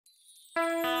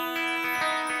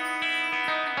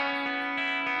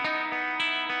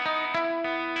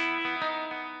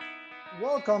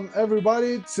welcome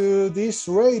everybody to this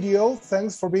radio.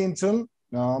 Thanks for being tuned.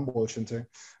 No, I'm bullshitting.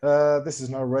 This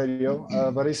is not radio,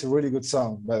 but it's a really good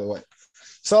song, by the way.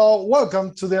 So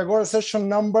welcome to the Agora Session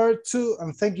number 2,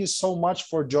 and thank you so much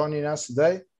for joining us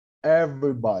today,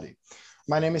 everybody.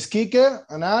 My name is Kike,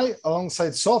 and I,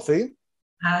 alongside Sophie,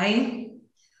 hi,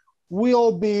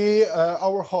 will be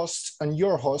our host and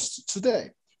your host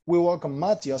today. We welcome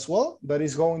Matti as well, that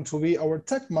is going to be our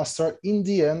tech master in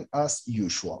the end as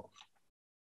usual.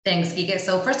 Thanks, Kike.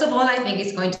 So first of all, I think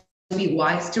it's going to be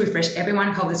wise to refresh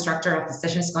everyone how the structure of the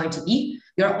session is going to be.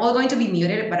 You're all going to be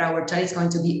muted, but our chat is going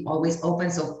to be always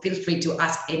open. So feel free to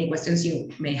ask any questions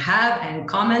you may have and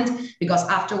comment, because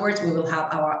afterwards we will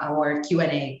have our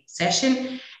Q&A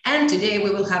session. And today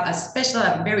we will have a special,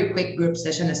 a very quick group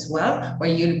session as well, where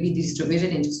you'll be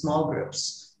distributed into small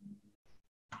groups.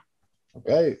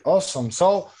 Okay, awesome.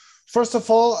 So first of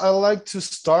all, I'd like to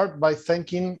start by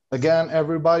thanking again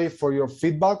everybody for your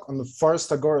feedback on the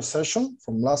first Agora session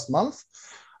from last month.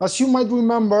 As you might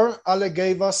remember, Ale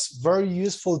gave us very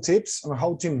useful tips on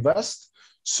how to invest.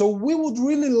 So we would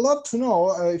really love to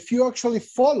know if you actually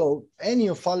follow any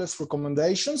of Ale's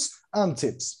recommendations and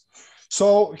tips.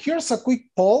 So here's a quick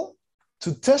poll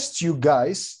to test you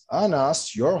guys and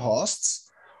us, your hosts.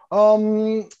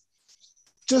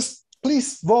 Just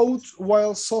please vote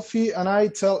while Sophie and I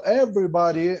tell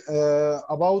everybody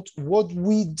about what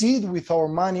we did with our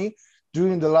money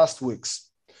during the last weeks.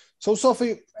 So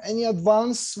Sophie, any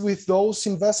advance with those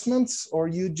investments, or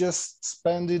you just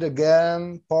spend it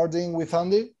again partying with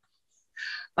Andy?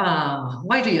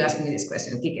 Why do you ask me this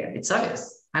question, Kike? It's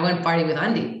obvious. I went party with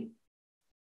Andy.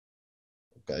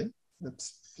 Okay,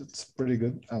 that's a pretty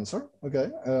good answer. Okay,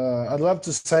 I'd love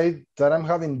to say that I'm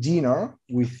having dinner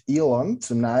with Elon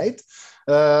tonight,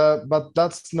 but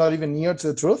that's not even near to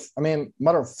the truth. I mean,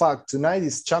 matter of fact, tonight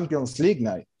is Champions League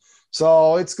night,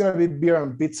 so it's gonna be beer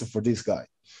and pizza for this guy.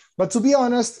 But to be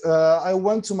honest, I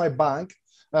went to my bank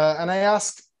and I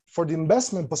asked for the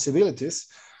investment possibilities,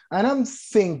 and I'm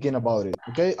thinking about it.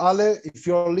 Okay, Ale, if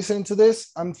you're listening to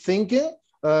this, I'm thinking.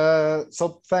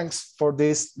 So thanks for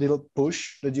this little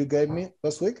push that you gave me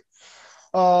last week.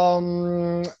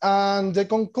 And the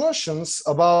conclusions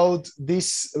about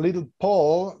this little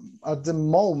poll at the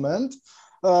moment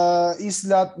is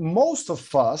that most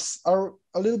of us are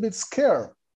a little bit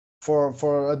scared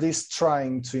for at least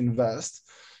trying to invest.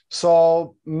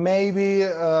 So maybe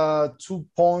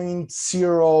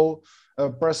 2.0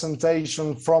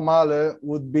 presentation from Ale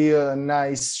would be a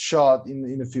nice shot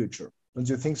in the future. Don't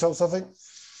you think so, Sophie?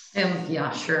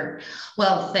 Yeah, sure.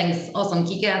 Well, thanks. Awesome,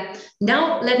 Kike.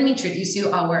 Now, let me introduce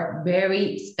you our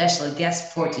very special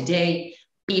guest for today,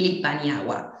 Pilar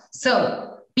Paniagua. So,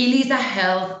 Pili is a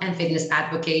health and fitness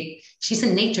advocate. She's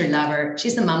a nature lover.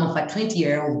 She's the mom of a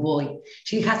 20-year-old boy.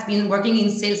 She has been working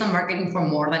in sales and marketing for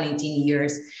more than 18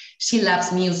 years. She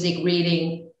loves music,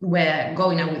 reading,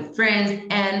 going out with friends,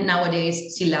 and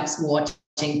nowadays she loves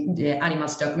watching the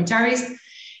animals documentaries.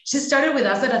 She started with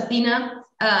us at Athyna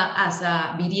as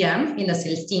a BDM in the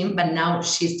sales team, but now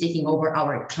she's taking over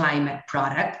our climate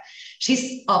product.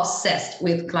 She's obsessed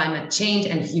with climate change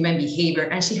and human behavior,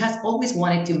 and she has always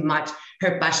wanted to match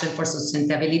her passion for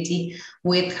sustainability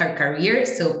with her career.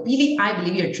 So, Pili, I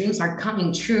believe your dreams are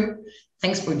coming true.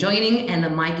 Thanks for joining, and the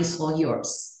mic is all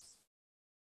yours.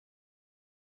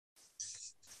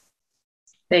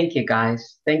 Thank you,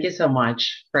 guys. Thank you so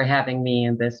much for having me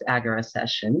in this Agora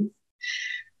session.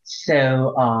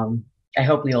 So, I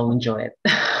hope we all enjoy it.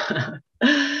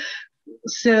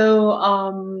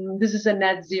 So this is a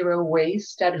net zero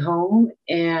waste at home.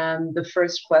 And the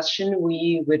first question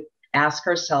we would ask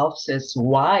ourselves is,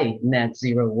 why net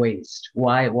zero waste?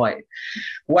 Why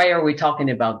are we talking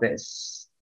about this?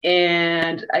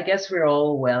 And I guess we're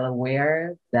all well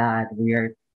aware that we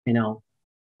are,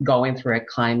 going through a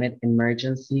climate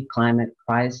emergency, climate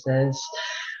crisis.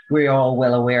 We're all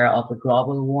well aware of the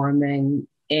global warming.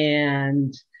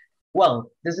 And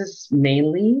well, this is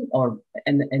mainly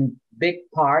in big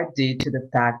part due to the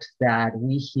fact that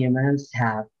we humans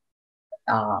have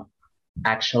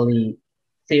actually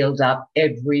filled up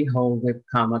every hole we've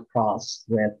come across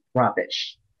with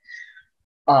rubbish.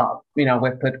 We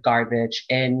put garbage,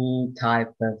 any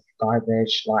type of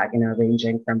garbage, like,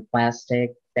 ranging from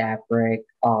plastic, fabric,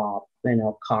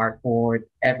 cardboard,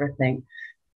 everything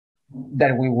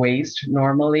that we waste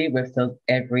normally. We've filled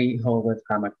every hole we've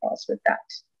come across with that.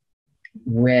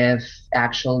 With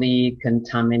actually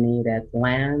contaminated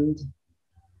land,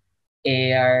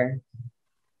 air,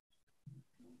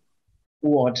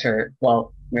 water.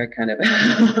 Well, we're kind of,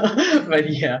 but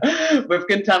yeah, we've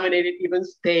contaminated even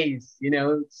space,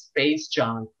 space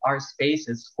junk. Our space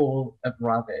is full of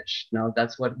rubbish.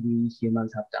 That's what we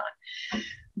humans have done.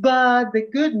 But the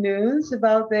good news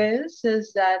about this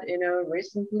is that,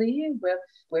 recently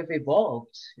we've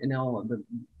evolved,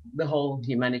 the whole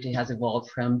humanity has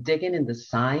evolved from digging in the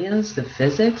science, the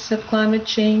physics of climate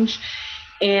change,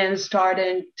 and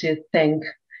starting to think,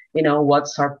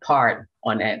 what's our part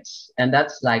on it? And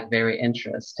that's like very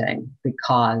interesting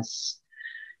because,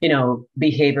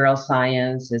 behavioral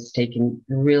science is taking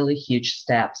really huge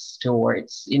steps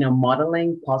towards,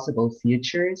 modeling possible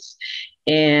futures.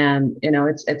 And,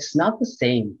 it's not the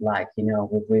same, like,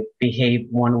 we behave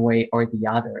one way or the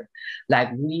other. Like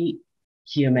we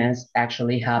humans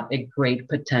actually have a great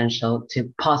potential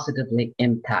to positively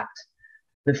impact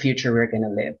the future we're going to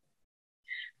live.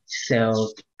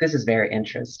 So this is very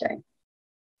interesting.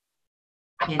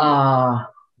 I'd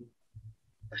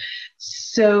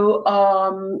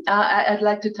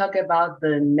like to talk about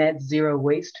the net zero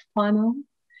waste funnel.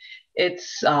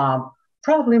 It's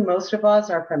probably most of us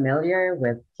are familiar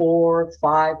with 4,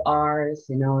 5 R's.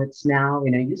 It's now,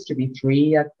 it used to be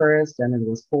 3 at first, and it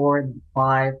was 4,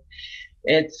 5.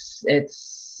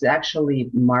 It's actually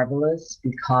marvelous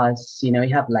because, you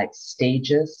have like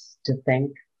stages to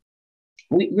think.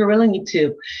 We really need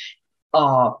to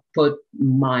put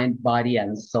mind, body,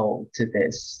 and soul to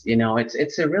this.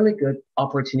 It's a really good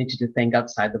opportunity to think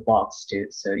outside the box too.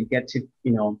 So you get to,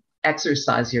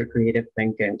 exercise your creative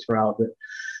thinking throughout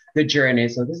the journey.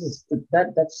 So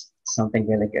that's something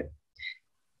really good.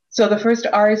 So the first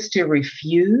R is to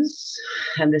refuse.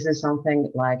 And this is something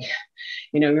like,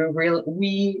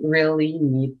 we really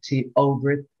need to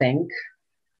overthink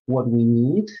what we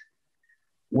need,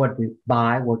 what we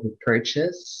buy, what we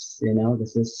purchase.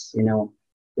 This is,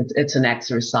 it's an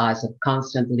exercise of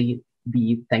constantly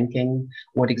be thinking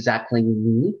what exactly you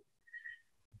need.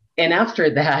 And after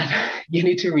that, you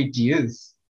need to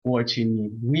reduce what you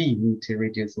need. We need to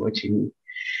reduce what you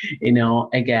need.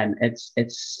 Again,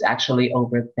 it's actually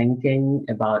overthinking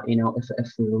about,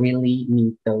 if we really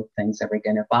need those things that we're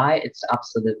going to buy. It's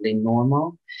absolutely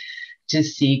normal to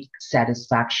seek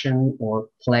satisfaction or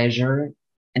pleasure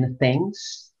in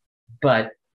things,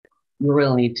 but we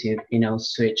really need to,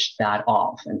 switch that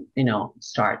off and,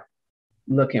 start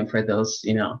looking for those,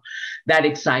 that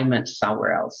excitement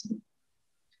somewhere else.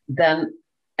 Then,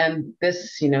 and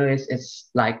this, is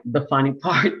like the funny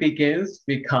part begins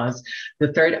because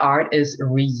the third R is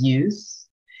reuse.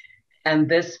 And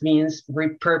this means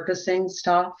repurposing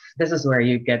stuff. This is where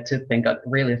you get to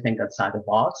really think outside the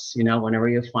box, whenever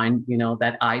you find,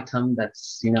 that item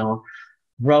that's,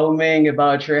 roaming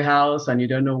about your house and you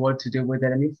don't know what to do with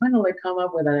it. And you finally come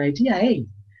up with an idea. Hey,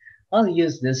 I'll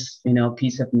use this,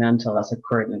 piece of mantle as a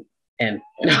curtain. And,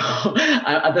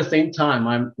 at the same time,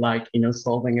 I'm like,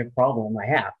 solving a problem I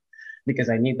have because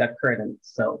I need that curtain.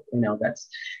 So,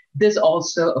 this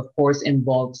also, of course,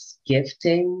 involves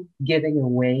giving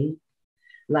away.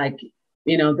 Like,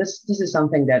 this is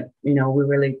something that, we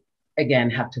really, again,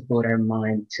 have to put our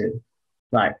mind to,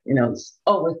 like,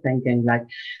 overthinking, like,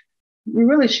 we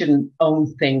really shouldn't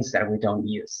own things that we don't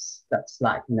use. That's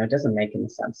like, it doesn't make any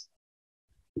sense.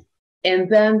 And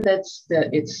then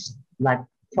it's like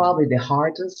probably the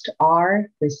hardest R,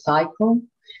 recycle.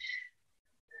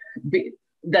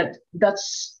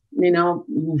 That's,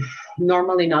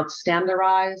 normally not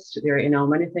standardized. There are,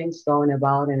 many things going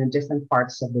about in different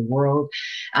parts of the world.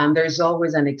 And there's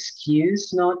always an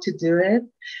excuse not to do it.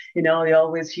 You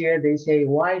always hear, they say,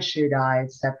 why should I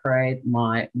separate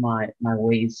my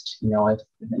waste? If,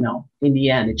 in the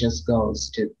end, it just goes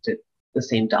to the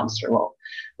same dumpster. Well,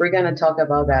 we're going to talk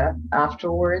about that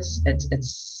afterwards.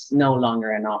 It's no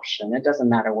longer an option. It doesn't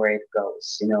matter where it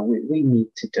goes. We need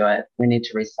to do it. We need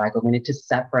to recycle. We need to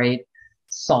separate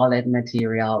solid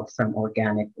material from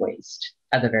organic waste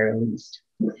at the very least.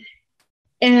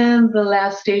 And the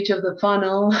last stage of the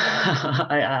funnel,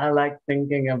 I like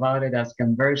thinking about it as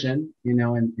conversion,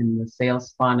 in the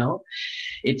sales funnel.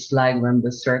 It's like when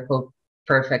the circle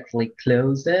perfectly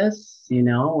closes,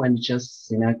 and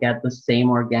just, get the same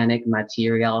organic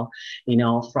material,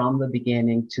 from the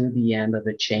beginning to the end of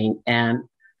the chain and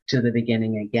to the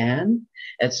beginning again.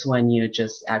 It's when you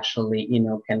just actually,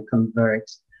 can convert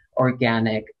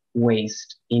organic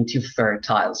waste into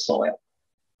fertile soil.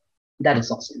 That is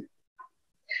awesome.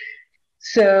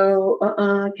 So,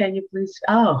 can you please?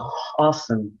 Oh,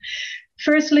 awesome.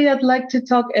 Firstly, I'd like to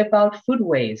talk about food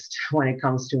waste when it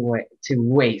comes to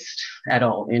waste at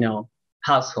all,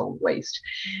 household waste.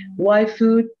 Why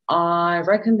food? I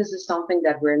reckon this is something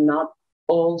that we're not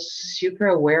all super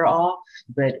aware of,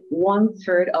 but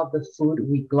 1/3 of the food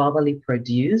we globally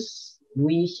produce,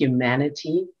 we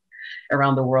humanity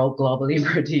around the world globally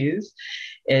produce,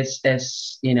 is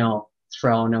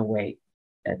thrown away.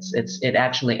 It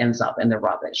actually ends up in the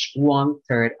rubbish.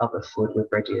 1/3 of the food we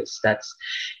produce. That's,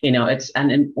 it's an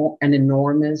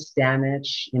enormous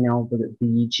damage.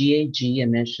 The GHG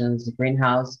emissions, the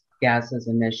greenhouse gases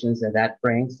emissions that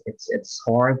brings. It's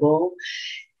horrible.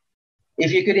 If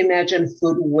you could imagine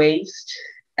food waste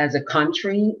as a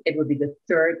country, it would be the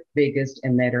 3rd biggest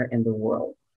emitter in the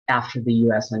world after the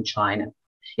US and China.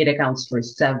 It accounts for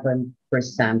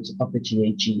 7% of the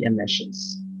GHG emissions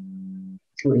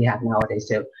we have nowadays.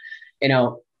 So,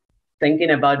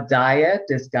 thinking about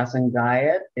discussing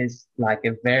diet is like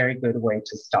a very good way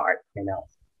to start,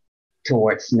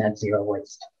 towards net zero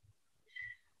waste.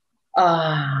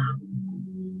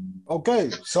 Okay,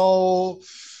 so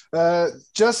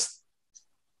just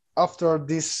after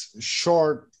this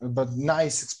short but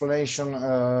nice explanation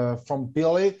from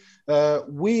Pili,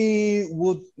 we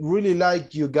would really like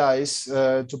you guys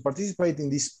to participate in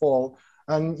this poll,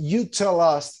 and you tell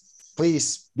us, please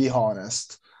be honest.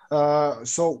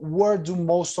 So where do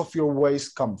most of your waste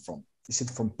come from? Is it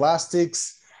from plastics?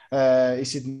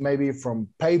 Is it maybe from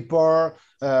paper,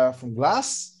 from glass?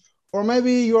 Or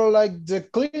maybe you're like the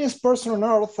cleanest person on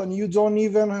earth and you don't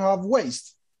even have waste.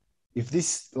 If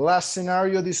this last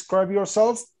scenario describe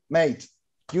yourself, mate,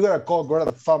 you gotta call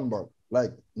Greta Thunberg.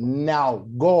 Like now,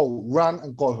 go, run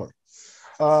and call her.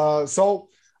 So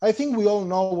I think we all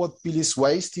know what Pili's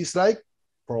waste is like,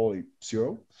 probably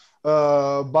 0.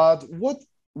 But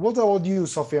what about you,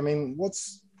 Sophie? I mean,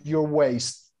 what's your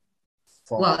waste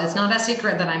from? Well, it's not a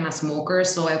secret that I'm a smoker,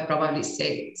 so I'll probably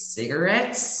say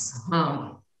cigarettes.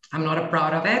 I'm not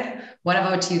proud of it. What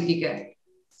about you, Kike?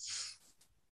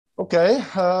 Okay,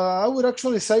 I would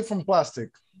actually say from plastic.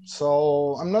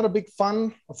 So I'm not a big fan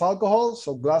of alcohol,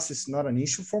 so glass is not an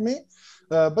issue for me.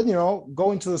 But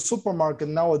going to the supermarket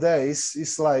nowadays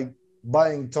is like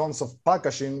buying tons of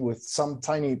packaging with some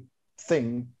tiny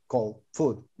thing called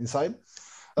food inside.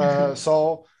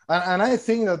 So, and I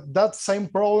think that same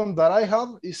problem that I have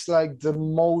is like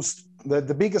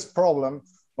the biggest problem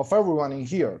of everyone in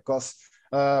here, because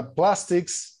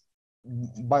plastics,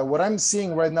 by what I'm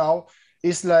seeing right now,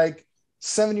 is like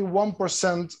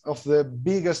 71% of the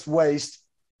biggest waste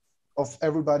of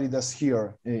everybody that's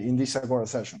here in this Agora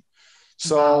session.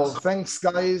 So wow. Thanks,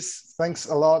 guys. Thanks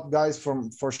a lot, guys,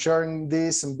 for sharing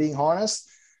this and being honest.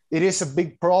 It is a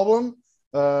big problem.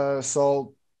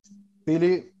 So,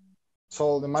 Pili,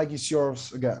 so the mic is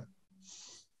yours again.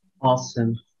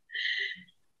 Awesome.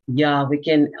 Yeah, we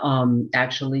can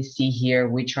actually see here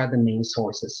which are the main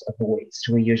sources of waste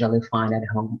we usually find at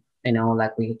home.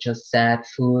 Like we just said,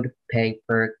 food,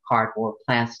 paper, cardboard,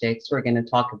 plastics. We're going to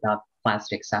talk about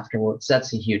plastics afterwards.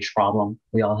 That's a huge problem.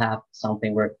 We all have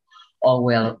something we're all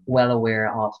well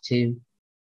aware of too.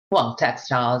 Well,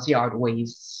 textiles, yard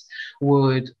wastes,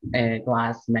 wood,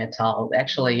 glass, metal.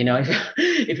 Actually,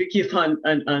 if you keep on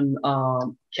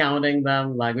counting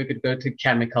them, like we could go to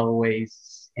chemical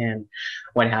wastes and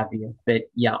what have you. But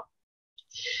yeah.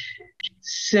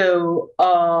 So,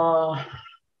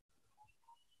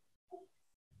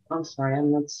 I'm sorry,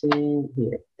 I'm not seeing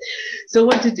here. So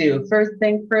what to do? First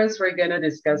thing first, we're gonna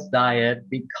discuss diet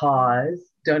because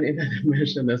don't even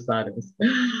mention the status.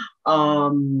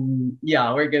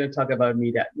 Yeah, we're gonna talk about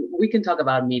meat. We can talk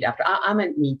about meat after. I'm a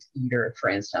meat eater, for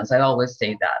instance. I always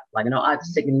say that. Like, I've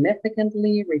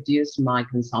significantly reduced my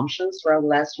consumptions throughout the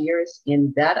last years.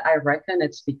 In that, I reckon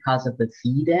it's because of the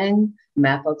feeding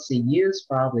methods they use.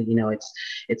 Probably,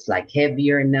 it's like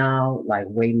heavier now, like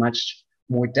way much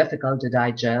more difficult to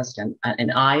digest, and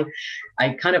I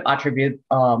kind of attribute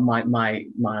my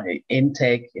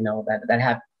intake, that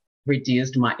have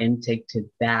reduced my intake to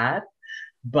that.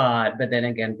 But then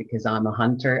again, because I'm a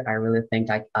hunter, I really think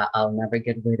I'll never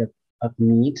get rid of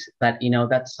meat. But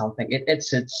that's something.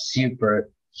 It's a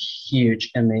super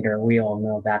huge emitter. We all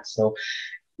know that. So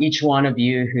each one of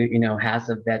you who has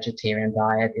a vegetarian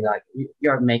diet,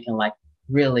 you're making like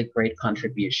really great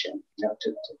contribution,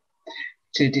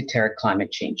 to deter climate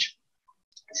change.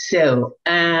 So,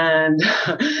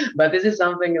 but this is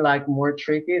something like more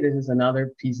tricky. This is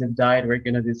another piece of diet we're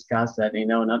going to discuss that,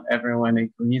 not everyone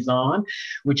agrees on,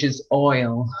 which is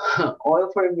oil. Oil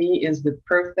for me is the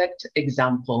perfect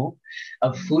example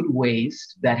of food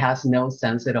waste that has no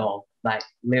sense at all, like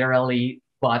literally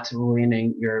but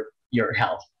ruining your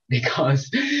health, because,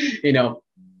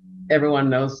 everyone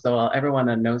knows, so everyone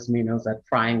that knows me knows that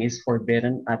frying is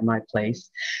forbidden at my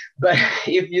place. But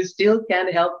if you still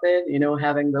can't help it, you know,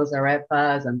 having those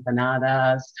arepas,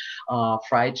 empanadas,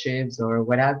 fried chips, or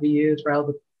whatever you try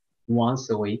once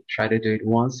a week, try to do it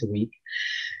once a week.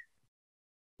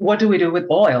 What do we do with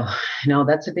oil? You know,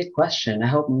 that's a big question. I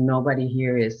hope nobody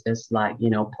here is like, you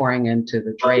know, pouring into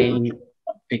the drain,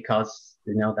 because,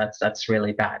 you know, that's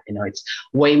really bad. You know, it's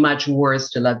way much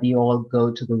worse to let the oil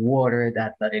go to the water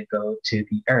than let it go to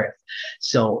the earth.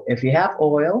 So if you have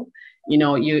oil, you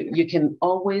know, you can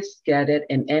always get it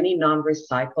in any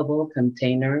non-recyclable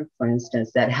container, for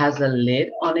instance, that has a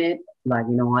lid on it. Like,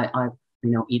 you know, I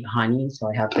you know, eat honey, so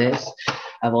I have this.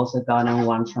 I've also gotten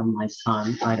one from my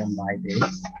son. I don't buy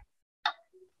this.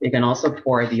 You can also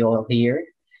pour the oil here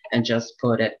and just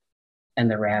put it in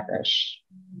the rubbish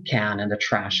can, in the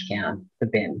trash can, the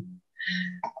bin.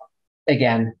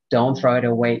 Again, don't throw it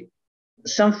away.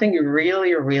 Something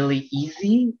really, really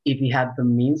easy, if you have the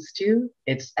means to,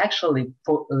 it's actually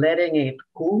letting it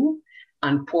cool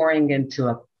and pouring into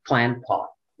a plant pot.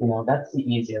 You know, that's the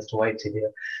easiest way to do.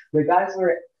 The guys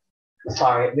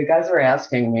were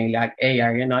asking me like, hey,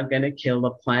 are you not gonna kill the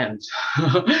plant?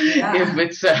 Yeah.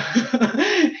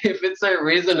 if it's a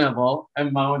reasonable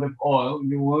amount of oil,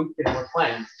 you won't kill the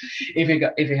plant.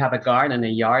 If you have a garden, a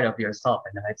yard of yourself,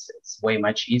 and it's way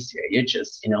much easier. You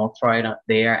just, you know, throw it up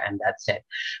there and that's it.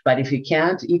 But if you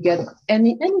can't, you get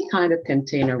any kind of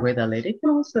container with a lid. It can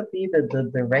also be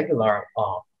the regular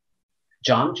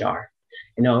jam jar.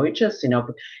 You know, it just, you know,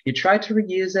 you try to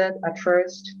reuse it at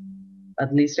first,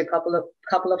 at least a couple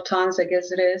of times, I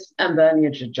guess it is, and then you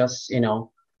just, you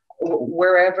know,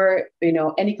 wherever, you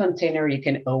know, any container you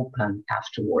can open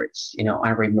afterwards, you know,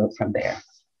 and remove from there.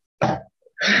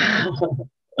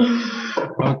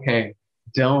 Okay,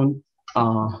 don't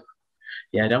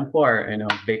pour, you know,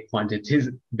 big quantities,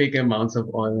 big amounts of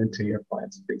oil into your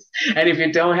plants, please. And if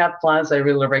you don't have plants, I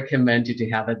really recommend you to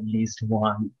have at least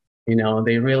one. You know,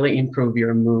 they really improve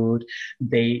your mood.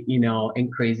 They, you know,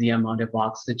 increase the amount of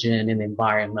oxygen in the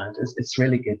environment. It's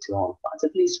really good to own plants,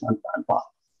 at least one plant pot.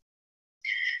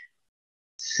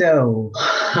 So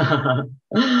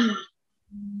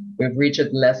we've reached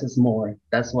less is more.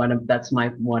 That's one of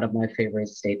my favorite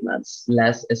statements.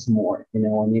 Less is more. You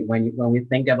know, when we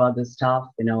think about this stuff,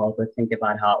 you know, also think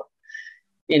about how,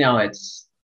 you know, it's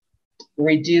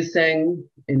reducing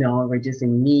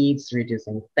needs,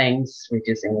 reducing things,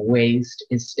 reducing waste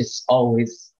is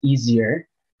always easier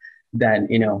than,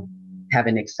 you know,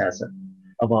 having excess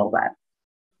of all that.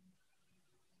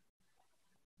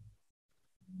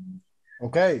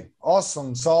 Okay,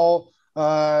 awesome. So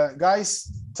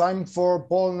guys, time for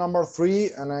poll number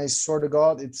 3, and I swear to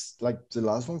God, it's like the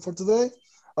last one for today.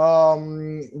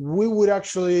 We would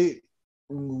actually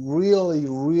really,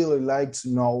 really like to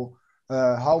know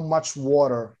how much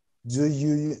water do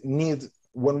you need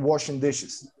when washing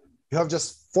dishes? You have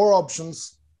just 4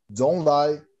 options. Don't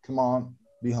lie. Come on,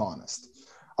 be honest.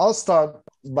 I'll start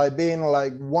by being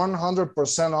like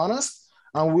 100% honest,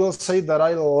 and we'll say that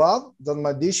I love that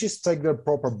my dishes take their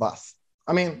proper bath.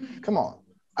 I mean, come on.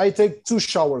 I take 2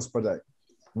 showers per day,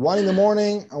 1 in the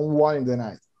morning and 1 in the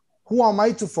night. Who am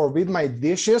I to forbid my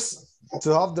dishes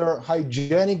to have their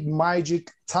hygienic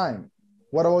magic time?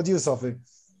 What about you, Sophie?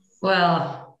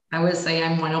 Well, I would say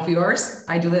I'm one of yours.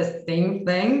 I do the same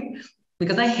thing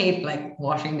because I hate like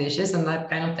washing dishes and that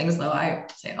kind of thing. So I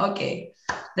say, okay,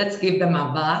 let's give them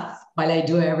a bath while I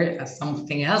do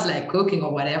something else like cooking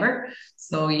or whatever.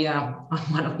 So yeah,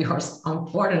 I'm one of yours,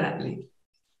 unfortunately.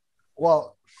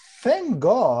 Well, thank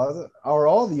God our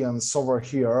audience over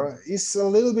here is a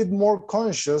little bit more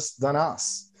conscious than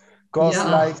us, because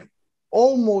like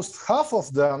almost half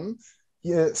of them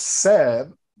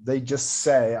said, they just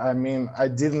say, I mean, I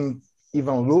didn't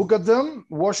even look at them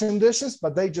washing dishes,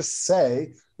 but they just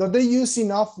say that they use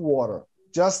enough water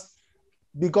just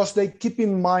because they keep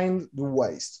in mind the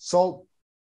waste. So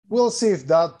we'll see if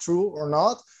that's true or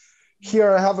not.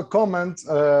 Here I have a comment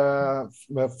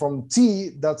from T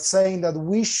that's saying that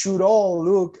we should all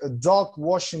look at dog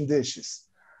washing dishes.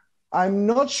 I'm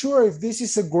not sure if this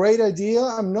is a great idea.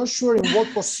 I'm not sure in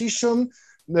what position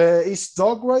is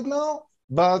dog right now,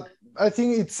 but I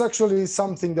think it's actually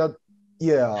something that,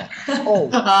 yeah. Oh,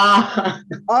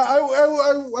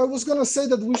 I was going to say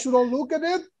that we should all look at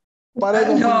it, but I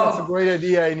don't think that's a great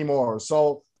idea anymore.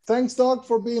 So thanks, Doc,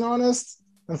 for being honest.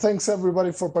 And thanks,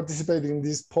 everybody, for participating in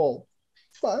this poll.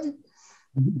 Bye.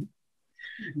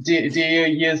 Do you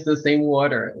use the same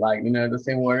water? Like, you know, the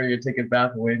same water you take a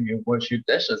bath when you wash your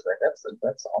dishes? Like,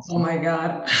 that's awesome. Oh, my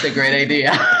God. It's a great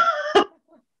idea.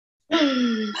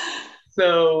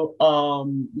 So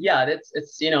yeah,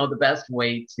 it's the best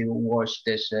way to wash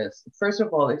dishes. First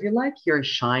of all, if you like your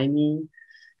shiny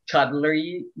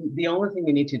cutlery, the only thing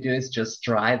you need to do is just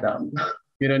dry them.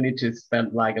 You don't need to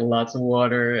spend like lots of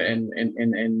water and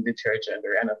detergent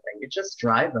or anything. You just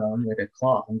dry them with a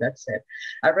cloth and that's it.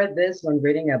 I read this when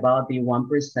reading about the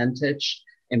 1%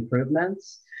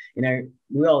 improvements.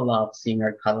 We all love seeing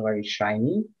our cutlery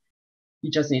shiny. You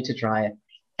just need to dry it.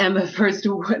 And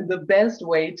the best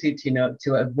way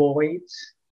to avoid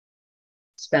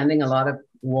spending a lot of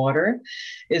water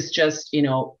is just,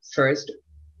 first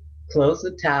close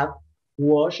the tap,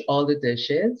 wash all the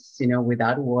dishes,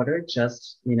 without water,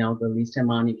 just, the least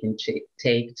amount you can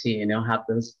take to, have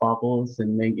those bubbles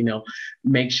and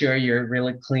make sure you're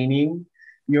really cleaning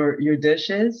your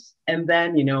dishes. And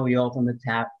then, you open the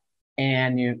tap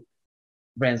and you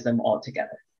rinse them all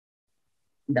together.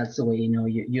 That's the way,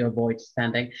 you avoid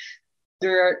spending.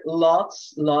 There are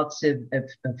lots of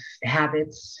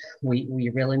habits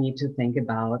we really need to think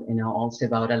about, also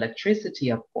about electricity,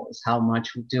 of course. How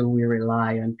much do we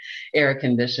rely on air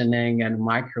conditioning and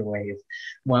microwave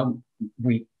when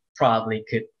we probably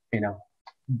could,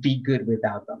 be good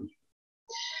without them?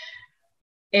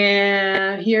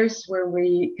 And here's where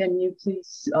can you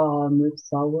please move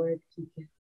forward?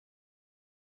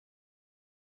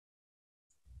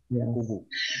 Yes.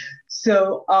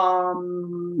 So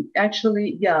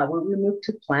actually, yeah, when we move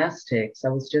to plastics, I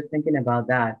was just thinking about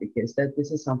that because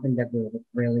this is something that we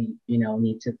really,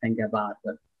 need to think about.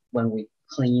 But when we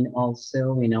clean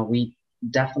also, we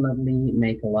definitely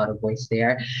make a lot of waste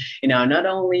there. Not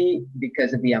only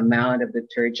because of the amount of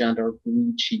detergent or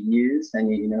bleach you use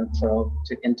and throw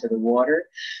into the water,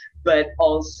 but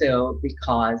also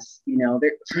because,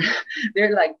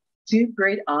 they're like two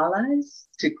great allies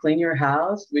to clean your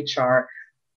house, which are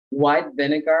white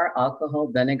vinegar, alcohol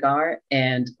vinegar,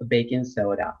 and baking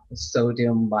soda,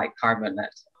 sodium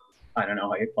bicarbonate. I don't know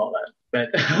how you call it,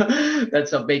 but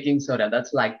that's a baking soda.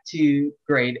 That's like two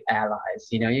great allies.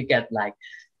 You get like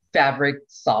fabric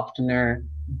softener,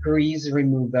 grease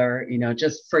remover,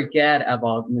 just forget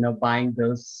about, buying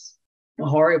those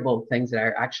horrible things that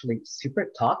are actually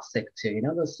super toxic too.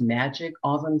 Those magic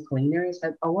oven cleaners.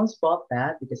 I once bought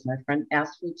that because my friend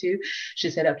asked me to. She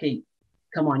said, okay,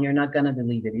 come on, you're not gonna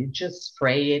believe it. You just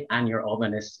spray it and your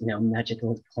oven is,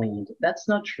 magically cleaned. That's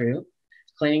not true.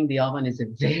 Cleaning the oven is a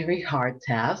very hard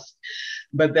task.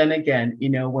 But then again,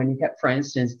 when you get, for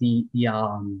instance, the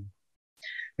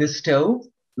stove,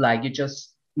 like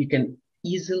you can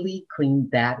easily clean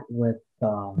that with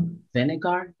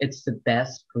vinegar. It's the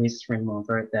best grease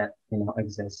remover that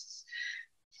exists.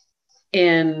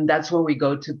 And that's where we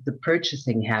go to the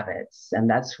purchasing habits, and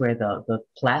that's where the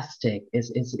plastic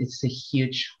is. It's a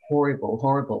huge,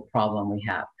 horrible problem we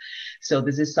have. So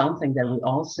this is something that we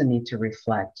also need to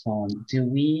reflect on. Do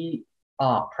we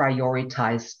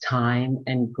prioritize time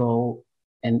and go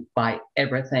and buy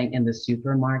everything in the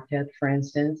supermarket, for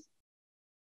instance?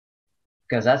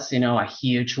 Because that's, a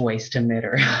huge waste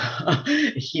emitter.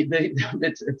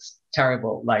 It's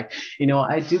terrible. Like,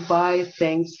 I do buy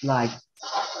things like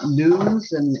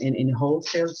loose and in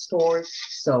wholesale stores.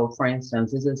 So for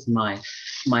instance, this is my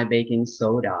baking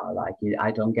soda. Like,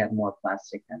 I don't get more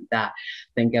plastic than that.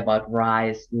 Think about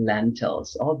rice,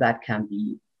 lentils, all that can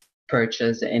be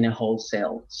purchased in a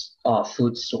wholesale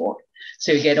food store.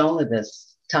 So you get only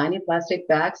this tiny plastic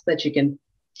bags that you can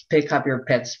pick up your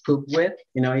pet's poop with,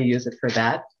 you use it for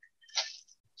that.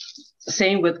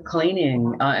 Same with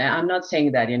cleaning. I'm not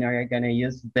saying that, you're going to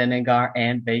use vinegar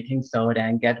and baking soda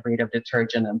and get rid of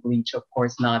detergent and bleach. Of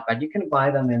course not, but you can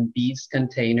buy them in these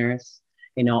containers,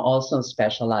 also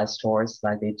specialized stores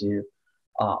like they do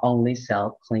only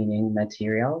sell cleaning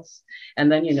materials.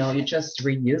 And then, you just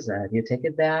reuse it. You take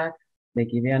it back, they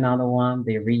give you another one,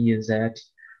 they reuse it.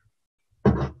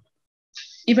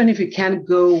 Even if you can't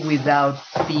go without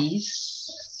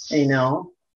these,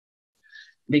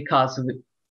 because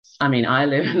I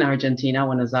live in Argentina,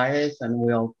 Buenos Aires,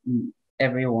 and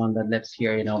everyone that lives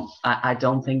here, I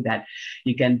don't think that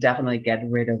you can definitely get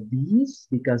rid of these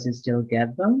because you still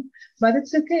get them, but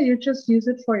it's okay. You just use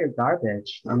it for your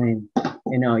garbage.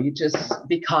 You just,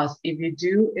 because if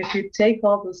you take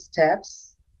all the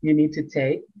steps you need to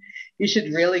take, you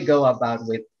should really go about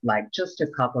with like just a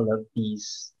couple of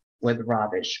these with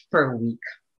rubbish per week.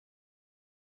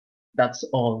 That's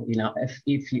all.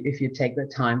 If you take the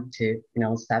time to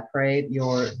separate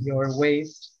your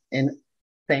waste and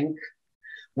think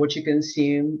what you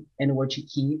consume and what you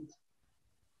keep,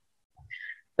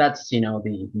 that's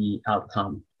the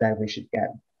outcome that we should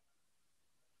get.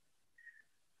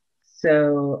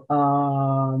 So,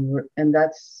 and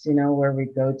that's, where we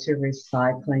go to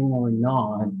recycling or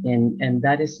not. And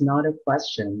that is not a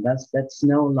question. That's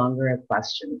no longer a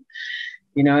question.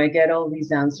 I get all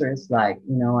these answers like,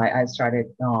 I started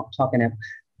talking of,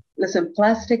 listen,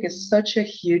 plastic is such a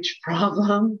huge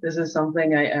problem. This is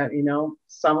something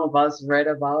some of us read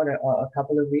about a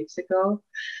couple of weeks ago,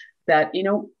 that,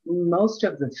 most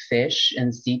of the fish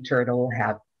and sea turtle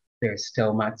have their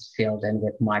stomachs filled in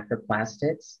with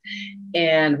microplastics.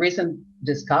 And recent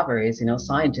discoveries,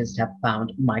 scientists have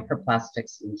found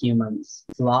microplastics in humans'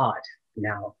 blood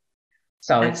now.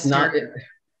 So That's it's not, terrible.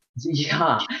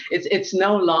 yeah, it's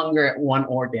no longer one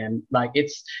organ. Like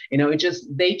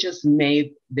they just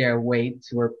made their way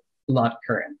to a blood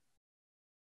current.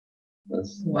 Like,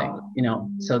 Wow.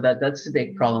 so that's the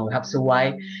big problem we have. So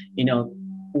why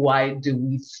do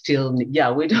we still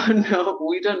we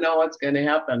don't know what's going to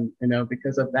happen,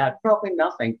 because of that. Probably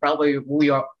nothing. Probably we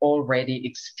are already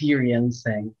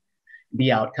experiencing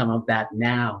the outcome of that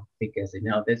now, because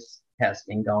this has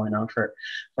been going on for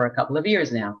a couple of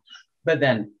years now. But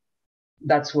then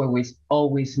that's where we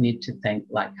always need to think,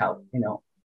 like, how,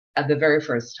 at the very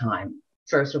first time,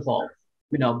 first of all,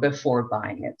 before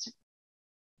buying it,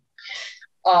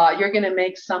 you're going to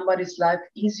make somebody's life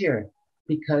easier,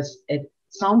 because at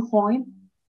some point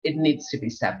it needs to be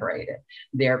separated.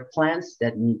 There are plants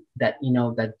that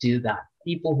do that.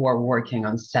 People who are working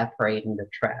on separating the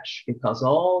trash, because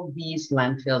all these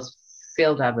landfills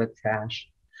filled up with trash.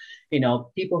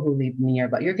 People who live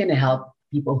nearby, you're going to help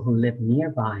people who live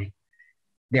nearby.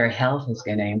 Their health is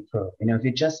going to improve. If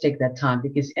you just take that time,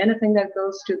 because anything that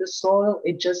goes to the soil,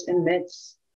 it just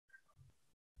emits.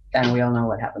 And we all know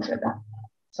what happens with that.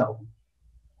 So,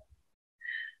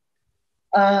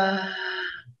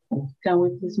 can we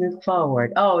please move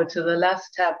forward? Oh, to the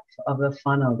last step of the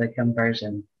funnel, the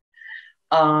conversion.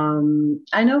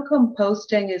 I know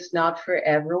composting is not for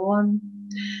everyone.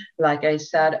 Like I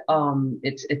said,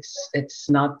 it's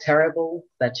not terrible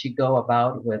that you go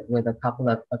about with a couple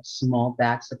of small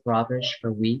bags of rubbish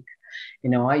per week.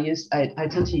 I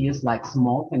tend to use like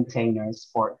small containers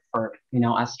for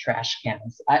as trash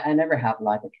cans. I never have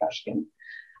like a trash can.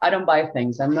 I don't buy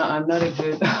things. I'm not a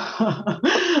good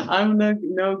I'm not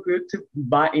no good to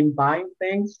buying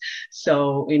things.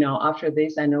 So, after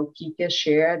this, I know Kike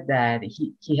shared that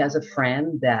he has a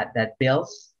friend that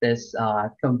builds this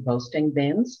composting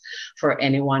bins for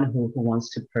anyone who wants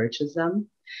to purchase them.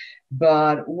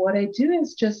 But what I do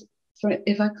is just,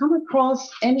 if I come across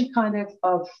any kind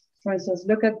of, for instance,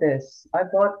 look at this. I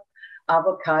bought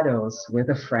avocados with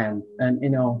a friend,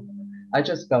 and I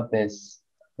just got this.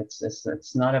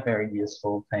 It's not a very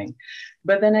useful thing.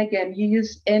 But then again, you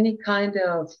use any kind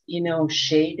of,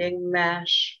 shading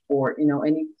mesh, or,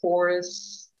 any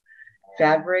porous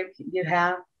fabric you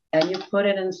have, and you put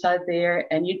it inside there,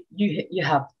 and you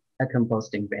have a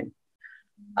composting bin.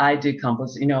 I do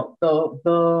compost.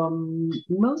 The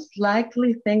most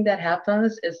likely thing that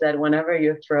happens is that whenever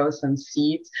you throw some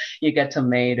seeds, you get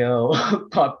tomato,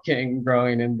 pumpkin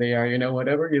growing in there.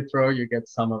 Whatever you throw, you get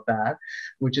some of that,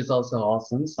 which is also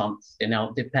awesome. Some,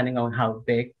 depending on how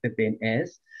big the bin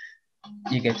is,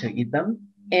 you get to eat them.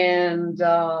 And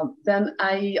then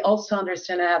I also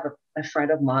understand, I have a friend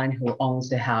of mine who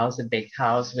owns a big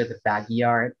house with a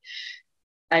backyard.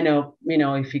 I know,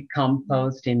 if you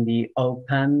compost in the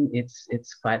open,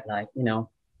 it's quite like,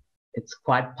 it's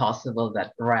quite possible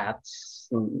that rats,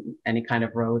 any kind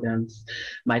of rodents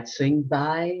might swing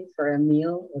by for a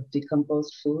meal of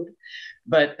decomposed food.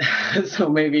 But so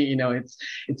maybe,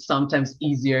 it's sometimes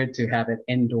easier to have it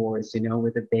indoors,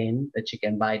 with a bin that you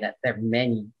can buy. That there are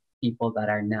many people that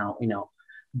are now,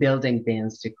 building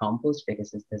bins to compost,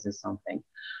 because this is something,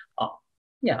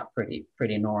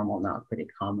 pretty normal now, pretty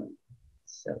common.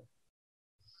 So,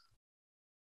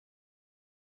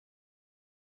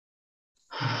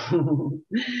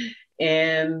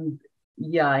 and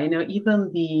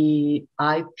even the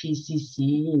IPCC,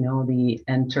 the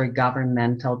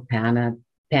Intergovernmental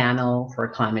Panel for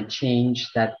Climate Change,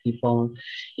 that people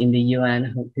in the UN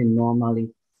who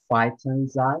normally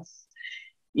frightens us,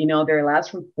 their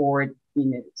last report,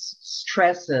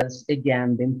 stresses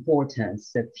again the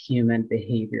importance of human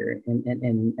behavior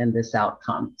in this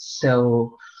outcome.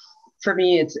 So for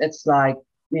me, it's like,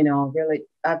 really,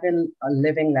 I've been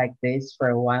living like this for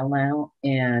a while now,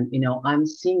 and I'm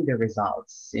seeing the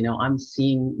results. I'm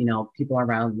seeing people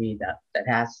around me that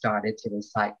has started to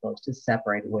recycle, to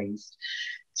separate waste,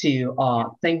 to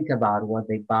think about what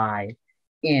they buy,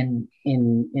 and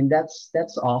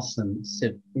that's awesome.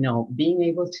 So being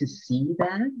able to see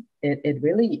that, it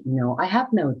really, I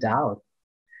have no doubt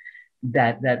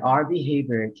that our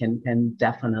behavior can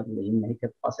definitely make a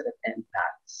positive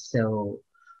impact. So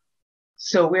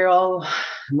we're all,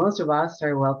 most of us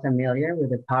are well familiar with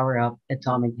the power of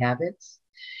atomic habits.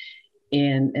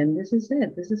 And this is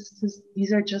it.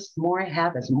 These are just more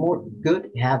habits, more good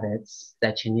habits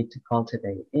that you need to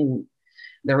cultivate. And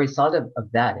the result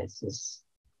of that is just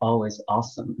always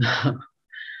awesome.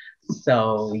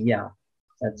 So yeah,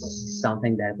 that's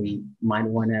something that we might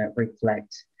want to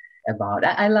reflect about.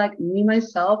 I like me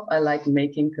myself, I like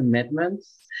making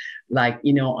commitments. Like,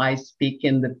 I speak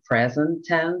in the present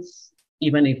tense,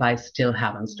 even if I still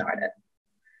haven't started.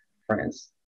 For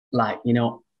instance, like,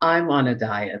 I'm on a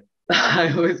diet.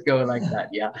 I always go like that.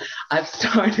 Yeah, I've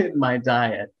started my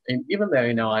diet, and even though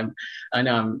I know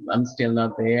I'm still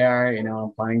not there.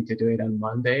 I'm planning to do it on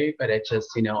Monday, but I just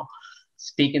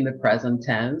speak in the present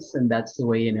tense, and that's the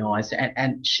way I say,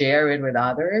 and share it with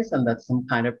others, and that's some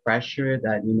kind of pressure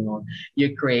that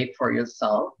you create for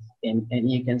yourself, and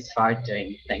you can start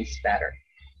doing things better.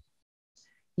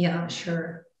 Yeah,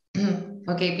 sure.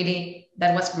 Okay, Pili,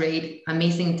 that was great.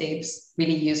 Amazing tips,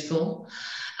 really useful.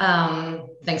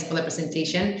 Thanks for the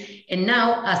presentation. And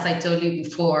now, as I told you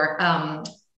before,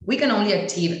 we can only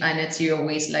achieve a net zero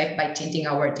waste life by changing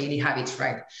our daily habits,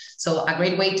 right? So a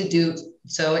great way to do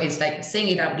so is like saying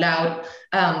it out loud.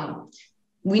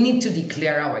 We need to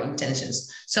declare our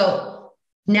intentions. So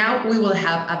now we will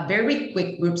have a very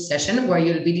quick group session where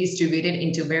you'll be distributed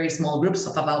into very small groups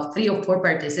of about 3 or 4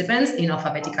 participants in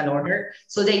alphabetical order.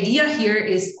 So the idea here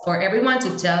is for everyone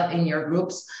to tell in your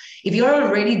groups if you're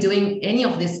already doing any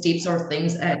of these tips or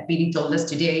things that Pili told us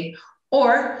today,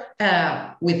 or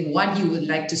with what you would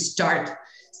like to start.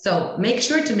 So make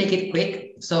sure to make it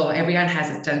quick so everyone has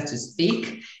a chance to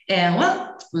speak. And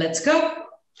well, let's go.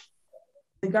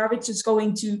 The garbage is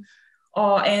going to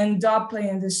end up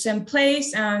in the same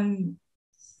place. And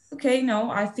okay, no,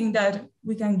 I think that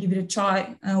we can give it a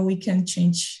try and we can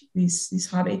change these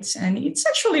habits. And it's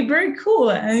actually very cool.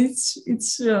 And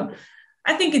it's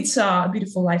I think it's a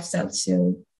beautiful lifestyle.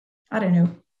 So I don't know.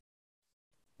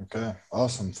 Okay,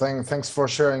 awesome. Thanks for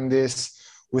sharing this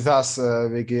with us,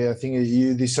 Vicky. I think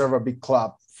you deserve a big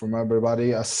clap from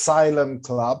everybody, a silent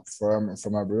clap from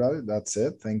everybody. That's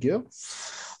it. Thank you.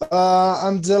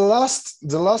 And the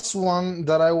last one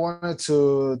that I wanted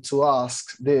to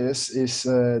ask this is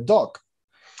Doc.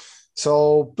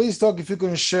 So please, Doc, if you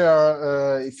can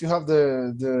share, if you have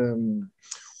the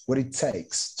what it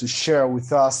takes to share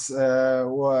with us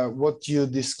what you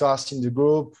discussed in the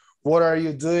group, what are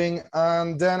you doing,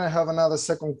 and then I have another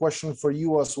second question for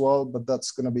you as well, but that's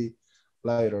gonna be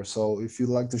later. So if you'd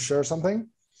like to share something.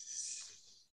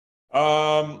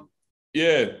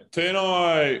 Yeah, T and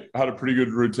I had a pretty good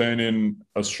routine in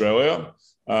Australia,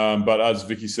 but as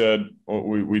Vicky said,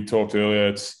 we talked earlier,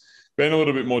 it's been a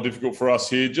little bit more difficult for us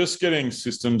here, just getting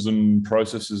systems and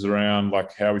processes around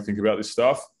like how we think about this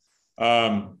stuff.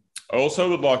 I also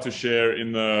would like to share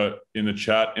in the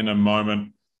chat in a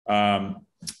moment.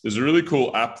 There's a really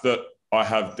cool app that I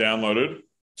have downloaded.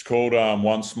 It's called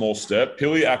One Small Step.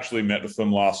 Pili actually met with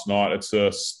them last night. It's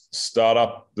a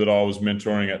startup that I was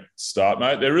mentoring at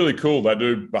StartMate. They're really cool. They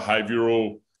do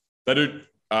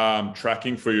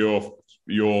tracking for your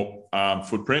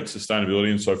footprint, sustainability,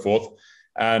 and so forth.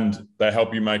 And they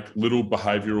help you make little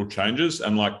behavioral changes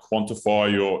and like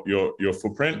quantify your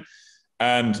footprint.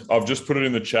 And I've just put it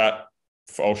in the chat.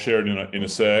 I'll share it in a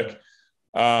sec.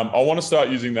 I want to start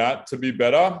using that to be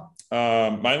better,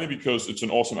 mainly because it's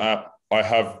an awesome app. I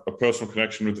have a personal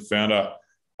connection with the founder,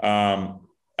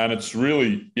 and it's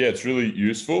really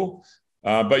useful.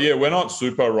 But yeah, we're not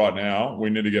super right now. We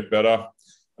need to get better.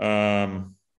 And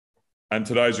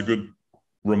today's a good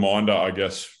reminder, I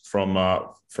guess, from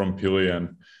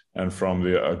Pili and from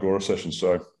the Agora session.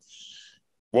 So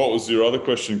what was your other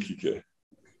question, Kike?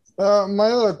 My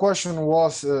other question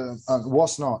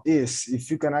is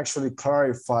if you can actually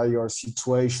clarify your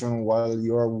situation while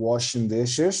you're washing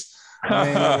dishes. I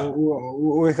mean,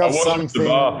 we have something.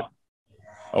 I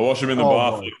wash him in the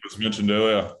bath, like was mentioned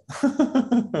earlier.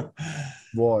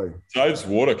 Boy, saves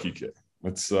water, Kike.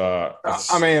 It's I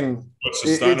mean, a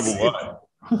sustainable way.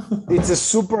 It's a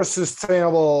super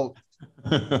sustainable.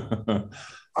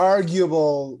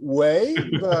 Arguable way,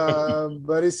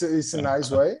 but it's a nice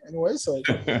way anyway. So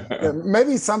yeah,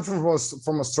 maybe it's something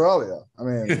from Australia. I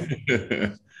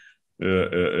mean,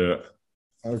 yeah.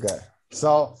 Okay,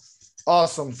 so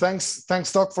awesome.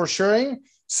 Thanks, Doc, for sharing.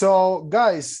 So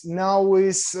guys, now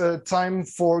is time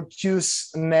for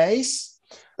Q's and A's.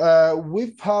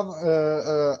 We have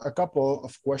a couple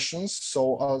of questions,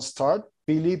 so I'll start.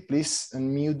 Pili, please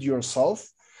unmute yourself.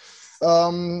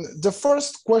 The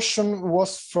first question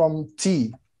was from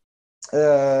T.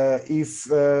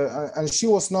 and she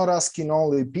was not asking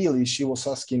only Pili, she was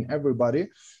asking everybody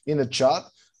in the chat,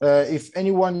 if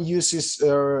anyone uses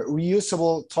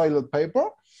reusable toilet paper.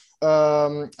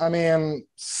 I mean,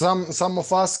 some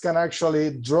of us can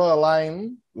actually draw a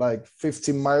line like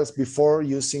 15 miles before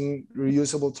using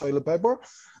reusable toilet paper.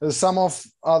 Some of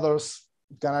others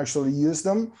can actually use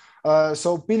them.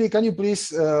 So Pili, can you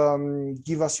please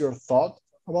give us your thought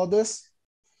about this?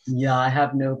 Yeah, I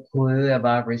have no clue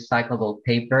about recyclable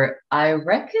paper. I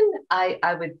reckon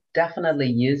I would definitely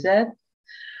use it.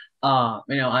 Who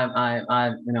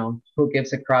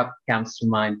gives a crap comes to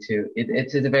mind too.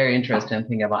 It's a very interesting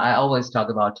thing about. I always talk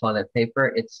about toilet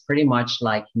paper. It's pretty much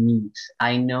like meat.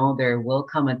 I know there will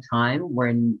come a time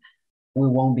when we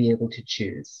won't be able to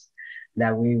choose.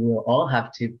 That we will all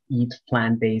have to eat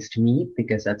plant-based meat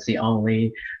because that's the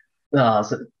only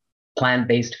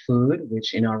plant-based food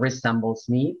which resembles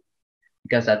meat,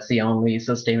 because that's the only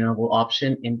sustainable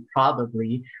option, and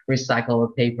probably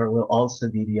recyclable paper will also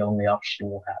be the only option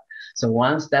we'll have. So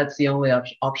once that's the only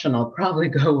option, I'll probably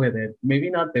go with it. Maybe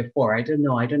not before. I don't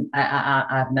know.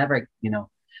 I've never,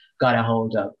 got a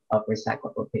hold of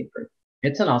recyclable paper.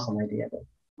 It's an awesome idea though.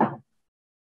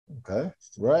 Okay,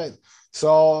 right.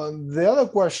 So the other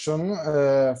question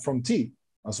from T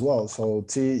as well. So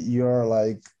T, you're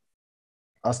like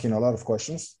asking a lot of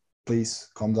questions. Please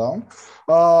calm down.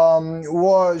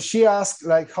 Well, she asked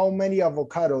like, how many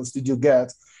avocados did you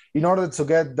get in order to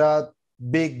get that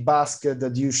big basket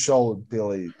that you showed,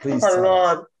 Pili? Please. A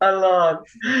lot.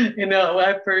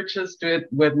 I purchased it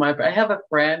with I have a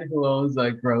friend who owns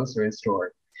a grocery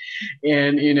store.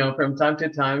 And, from time to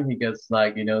time, he gets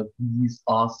like, these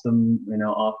awesome,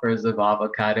 offers of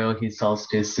avocado he sells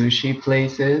to sushi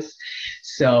places.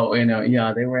 So,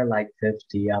 they were like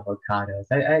 50 avocados.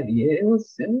 It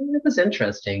was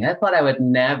interesting. I thought I would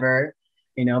never,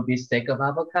 be sick of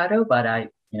avocado, but I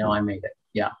made it.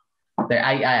 Yeah.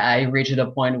 I reached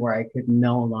a point where I could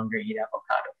no longer eat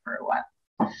avocado for a while.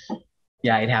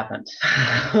 Yeah, it happened.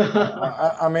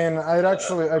 I mean, I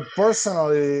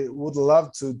personally would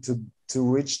love to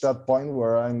reach that point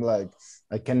where I'm like,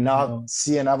 I cannot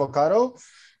see an avocado,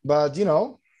 but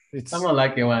it's. I'm a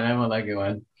lucky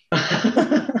one.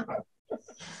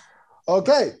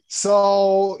 Okay,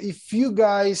 so if you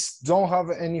guys don't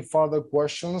have any further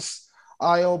questions,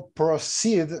 I'll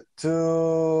proceed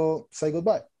to say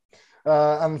goodbye.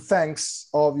 And thanks,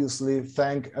 obviously,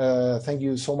 thank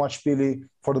you so much, Pili,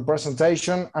 for the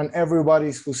presentation, and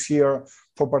everybody who's here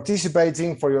for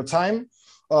participating, for your time.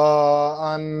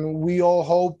 And we all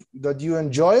hope that you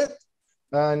enjoy it,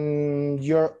 and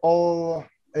you're all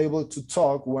able to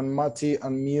talk when Mati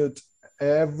unmute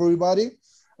everybody.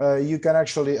 You can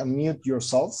actually unmute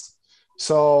yourselves.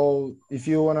 So if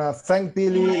you want to thank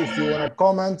Pili, if you want to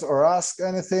comment or ask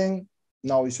anything,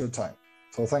 now is your time.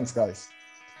 So thanks, guys.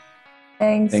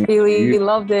 Thanks, Pili. We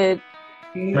loved it.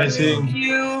 Amazing. Thank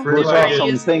you. It was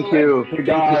awesome. Thank you. Thank you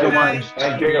so much.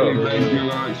 Thank you. Thank you,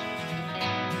 guys.